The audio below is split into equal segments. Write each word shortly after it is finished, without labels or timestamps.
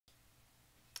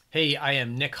Hey, I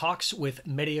am Nick Hawks with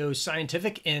Medio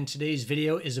Scientific, and today's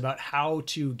video is about how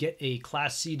to get a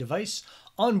Class C device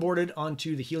onboarded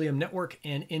onto the Helium network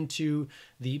and into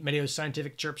the Medio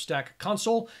Scientific ChirpStack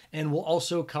console, and we'll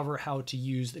also cover how to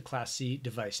use the Class C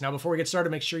device. Now, before we get started,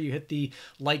 make sure you hit the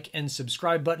like and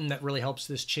subscribe button. That really helps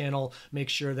this channel. Make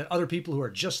sure that other people who are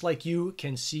just like you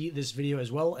can see this video as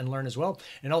well and learn as well.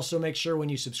 And also make sure when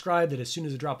you subscribe that as soon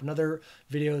as I drop another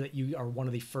video that you are one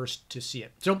of the first to see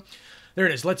it. So there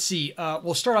it is. Let's see.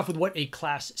 We'll start off with what a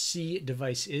Class C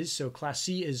device is. So Class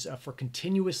C is for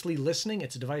continuously listening.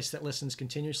 It's a device that listens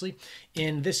continuously.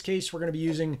 In this case, we're going to be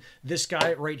using this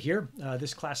guy right here.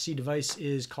 This Class C device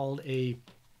is called a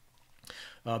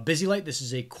Busylight. This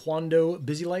is a Plenom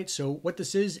Busylight. So what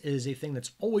this is a thing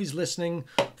that's always listening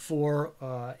for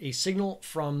a signal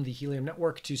from the Helium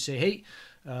network to say, hey,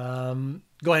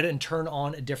 go ahead and turn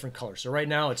on a different color. So right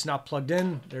now it's not plugged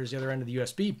in. There's the other end of the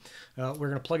USB. We're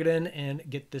going to plug it in and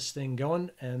get this thing going.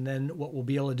 And then what we'll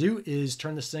be able to do is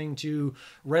turn this thing to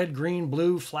red, green,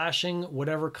 blue, flashing,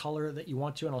 whatever color that you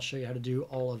want to. And I'll show you how to do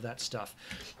all of that stuff.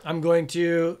 I'm going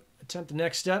to attempt the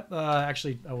next step.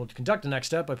 Actually, I will conduct the next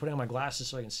step by putting on my glasses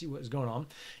so I can see what is going on.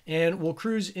 And we'll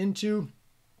cruise into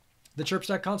the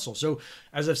ChirpStack console. So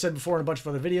as I've said before in a bunch of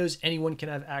other videos, anyone can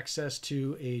have access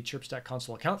to a ChirpStack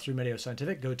console account through Medio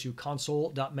Scientific. Go to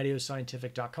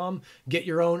console.medioscientific.com. Get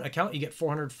your own account. You get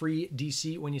 400 free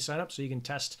DC when you sign up, so you can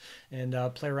test and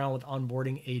play around with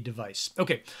onboarding a device.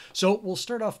 Okay, so we'll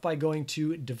start off by going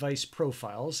to device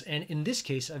profiles. And in this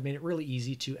case, I've made it really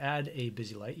easy to add a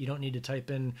Busylight. You don't need to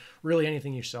type in really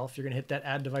anything yourself. You're going to hit that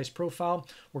add device profile.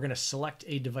 We're going to select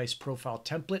a device profile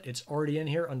template. It's already in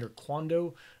here under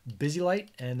Plenom Busylight,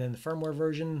 and then the firmware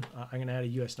version, I'm going to add a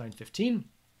US 915.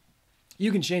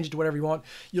 You can change it to whatever you want.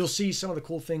 You'll see some of the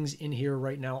cool things in here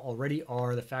right now already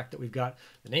are the fact that we've got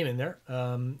the name in there,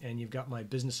 and you've got my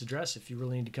business address if you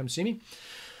really need to come see me.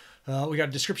 We got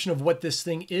a description of what this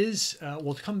thing is.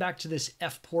 We'll come back to this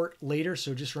F port later,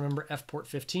 so just remember F port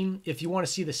 15. If you want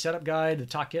to see the setup guide,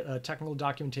 the technical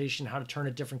documentation, how to turn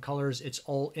it different colors, it's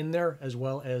all in there, as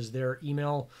well as their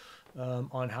email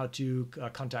on how to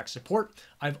contact support.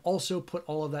 I've also put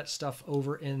all of that stuff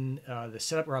over in the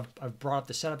setup, where I've brought up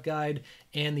the setup guide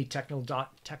and the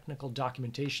technical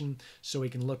documentation, so we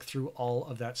can look through all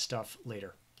of that stuff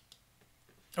later.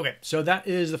 Okay, so that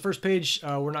is the first page.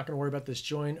 We're not going to worry about this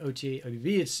join OTA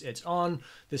OBB. It's on.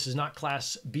 This is not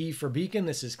Class B for beacon.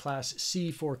 This is Class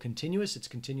C for continuous. It's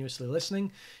continuously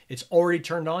listening. It's already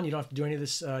turned on. You don't have to do any of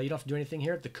this. You don't have to do anything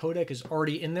here. The codec is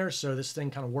already in there, so this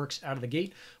thing kind of works out of the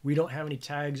gate. We don't have any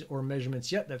tags or measurements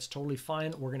yet. That's totally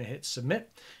fine. We're going to hit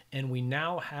submit. And we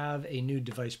now have a new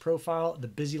device profile, the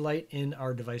Busylight, in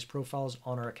our device profiles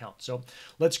on our account. So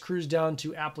let's cruise down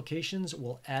to applications.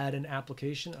 We'll add an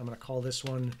application. I'm going to call this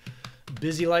one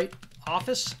Busylight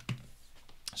Office.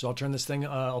 So I'll turn this thing,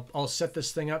 I'll set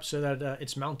this thing up so that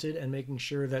it's mounted, and making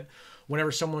sure that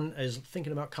whenever someone is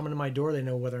thinking about coming to my door, they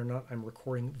know whether or not I'm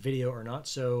recording video or not.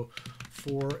 So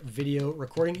for video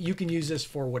recording, you can use this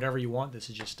for whatever you want. This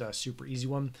is just a super easy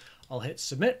one. I'll hit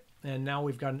submit. And now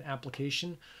we've got an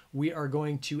application. We are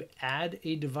going to add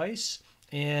a device.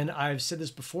 And I've said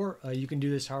this before, you can do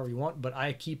this however you want, but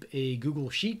I keep a Google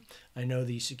Sheet. I know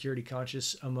the security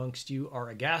conscious amongst you are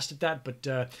aghast at that, but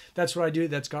that's what I do.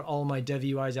 That's got all my dev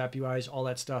UIs, app UIs, all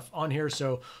that stuff on here.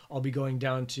 So I'll be going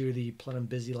down to the Plenom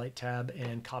Busylight tab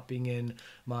and copying in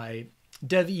my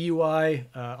dev EUI.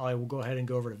 I will go ahead and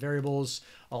go over to variables.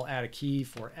 I'll add a key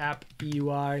for app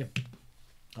EUI.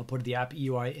 I'll put the app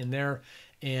EUI in there,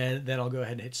 and then I'll go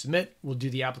ahead and hit submit. We'll do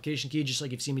the application key just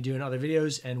like you've seen me do in other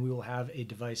videos, and we will have a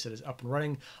device that is up and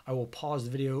running. I will pause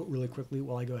the video really quickly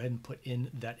while I go ahead and put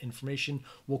in that information.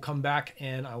 We'll come back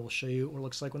and I will show you what it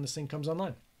looks like when this thing comes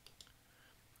online.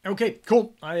 Okay,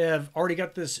 cool. I have already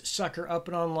got this sucker up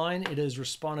and online. It has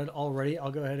responded already.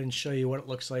 I'll go ahead and show you what it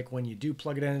looks like when you do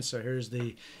plug it in. So here's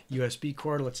the USB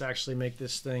cord. Let's actually make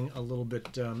this thing a little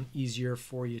bit easier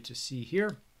for you to see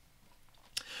here.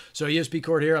 So USB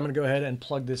cord here, I'm going to go ahead and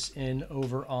plug this in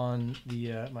over on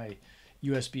the my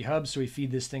USB hub, so we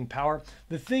feed this thing power.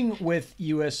 The thing with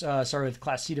with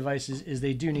Class C devices is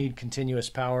they do need continuous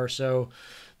power, so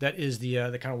that is the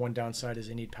kind of one downside, is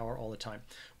they need power all the time.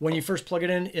 When you first plug it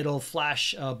in, it'll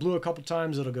flash blue a couple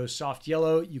times. It'll go soft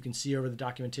yellow. You can see over the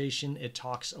documentation, it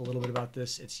talks a little bit about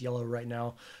this. It's yellow right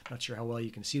now. Not sure how well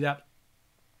you can see that.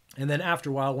 And then after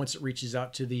a while, once it reaches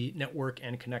out to the network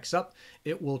and connects up,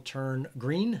 it will turn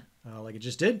green like it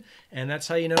just did. And that's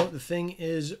how you know the thing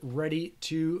is ready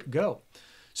to go.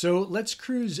 So let's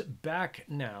cruise back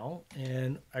now,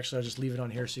 and actually I'll just leave it on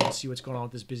here so you can see what's going on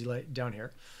with this busy light down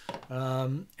here.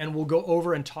 And we'll go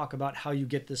over and talk about how you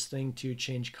get this thing to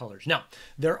change colors. Now,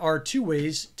 there are two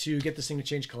ways to get this thing to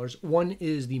change colors. One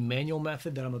is the manual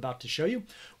method that I'm about to show you,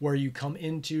 where you come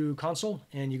into console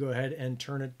and you go ahead and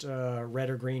turn it red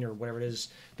or green or whatever it is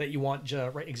that you want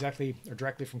right exactly or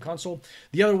directly from console.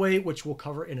 The other way, which we'll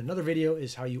cover in another video,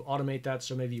 is how you automate that.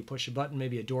 So maybe you push a button,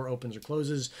 maybe a door opens or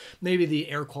closes, maybe the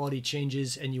air quality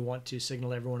changes and you want to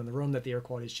signal everyone in the room that the air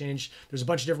quality has changed. There's a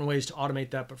bunch of different ways to automate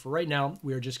that, but for right now,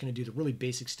 we are just going to do the really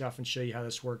basic stuff and show you how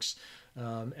this works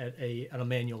on a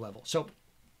manual level. So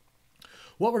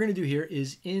what we're going to do here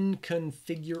is in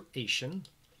configuration,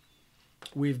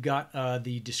 we've got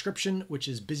the description, which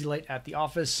is busy light at the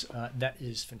office. That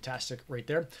is fantastic right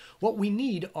there. What we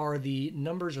need are the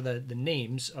numbers or the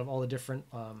names of all the different,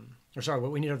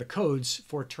 what we need are the codes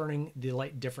for turning the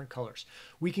light different colors.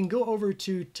 We can go over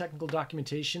to technical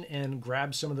documentation and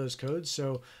grab some of those codes.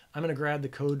 So I'm going to grab the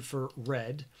code for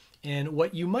red. And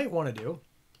what you might want to do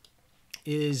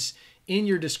is in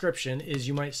your description is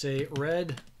you might say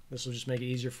red, this will just make it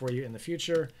easier for you in the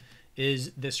future,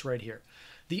 is this right here.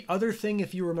 The other thing,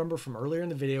 if you remember from earlier in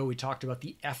the video, we talked about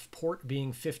the F port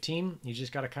being 15. You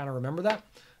just got to kind of remember that.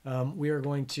 We are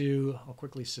going to, I'll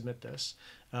quickly submit this.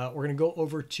 We're going to go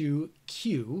over to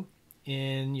Q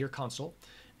in your console,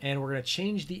 and we're going to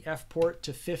change the F port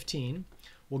to 15.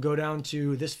 We'll go down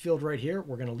to this field right here.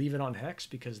 We're going to leave it on hex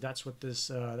because that's what this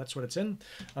that's what it's in.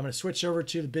 I'm going to switch over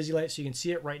to the busy light so you can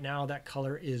see it right now. That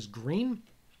color is green.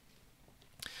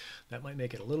 That might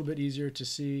make it a little bit easier to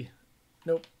see.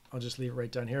 Nope. I'll just leave it right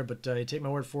down here, but take my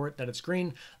word for it that it's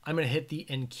green. I'm going to hit the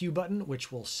NQ button, which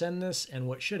will send this, and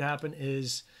what should happen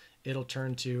is it'll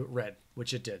turn to red,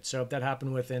 which it did. So that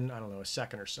happened within, I don't know, a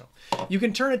second or so. You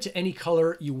can turn it to any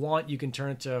color you want. You can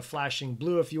turn it to flashing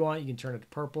blue if you want. You can turn it to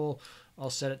purple. I'll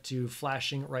set it to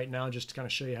flashing right now just to kind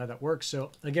of show you how that works.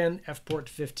 So again, F port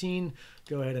 15,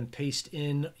 go ahead and paste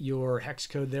in your hex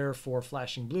code there for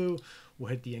flashing blue. We'll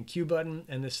hit the NQ button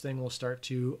and this thing will start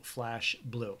to flash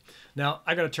blue. Now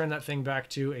I got to turn that thing back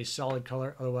to a solid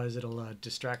color, otherwise it'll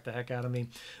distract the heck out of me.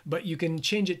 But you can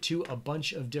change it to a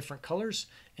bunch of different colors,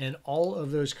 and all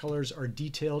of those colors are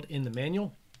detailed in the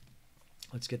manual.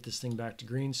 Let's get this thing back to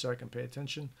green so I can pay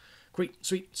attention.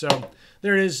 Sweet. So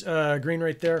there it is, green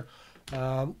right there.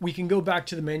 We can go back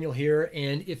to the manual here,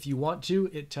 and if you want to,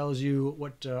 it tells you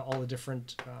what all the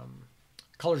different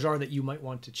colors are that you might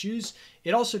want to choose.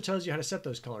 It also tells you how to set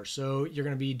those colors. So you're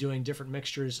going to be doing different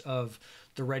mixtures of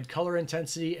the red color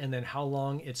intensity and then how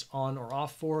long it's on or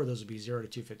off for. Those will be 0 to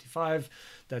 255.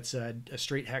 That's a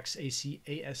straight hex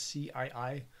ASCII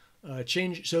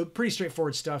change. So pretty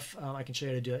straightforward stuff. I can show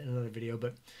you how to do that in another video,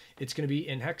 but it's going to be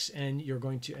in hex and you're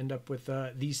going to end up with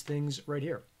these things right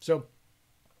here. So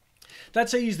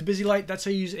that's how you use the busy light. That's how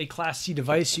you use a Class C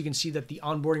device. You can see that the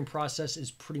onboarding process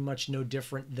is pretty much no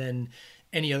different than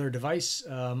any other device.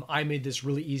 I made this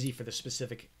really easy for the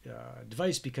specific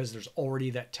device because there's already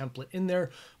that template in there.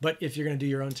 But if you're going to do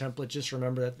your own template, just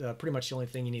remember that pretty much the only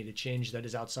thing you need to change that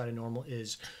is outside of normal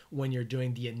is when you're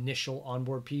doing the initial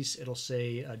onboard piece, it'll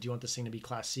say, do you want this thing to be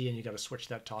Class C? And you got to switch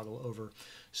that toggle over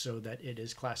so that it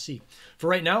is Class C. For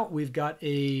right now, we've got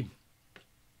a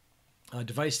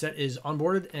device that is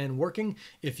onboarded and working.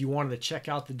 If you wanted to check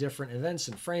out the different events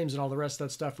and frames and all the rest of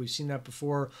that stuff, we've seen that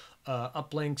before.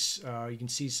 Uplinks, you can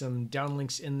see some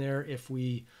downlinks in there if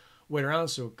we wait around.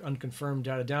 So unconfirmed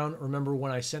data down. Remember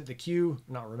when I sent the queue,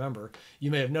 not remember,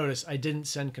 you may have noticed I didn't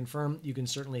send confirm. You can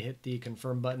certainly hit the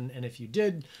confirm button. And if you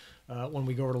did, when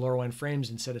we go over to LoRaWAN frames,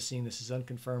 instead of seeing this as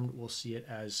unconfirmed, we'll see it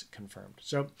as confirmed.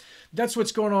 So that's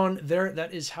what's going on there.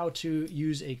 That is how to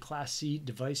use a Class C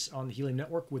device on the Helium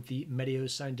network with the Meteos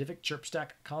Scientific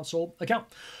ChirpStack console account.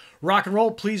 Rock and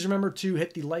roll. Please remember to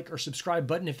hit the like or subscribe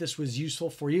button if this was useful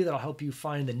for you. That'll help you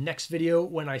find the next video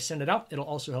when I send it out. It'll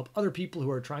also help other people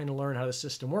who are trying to learn how the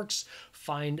system works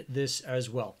find this as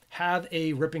well. Have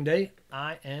a ripping day.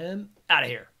 I am out of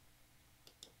here.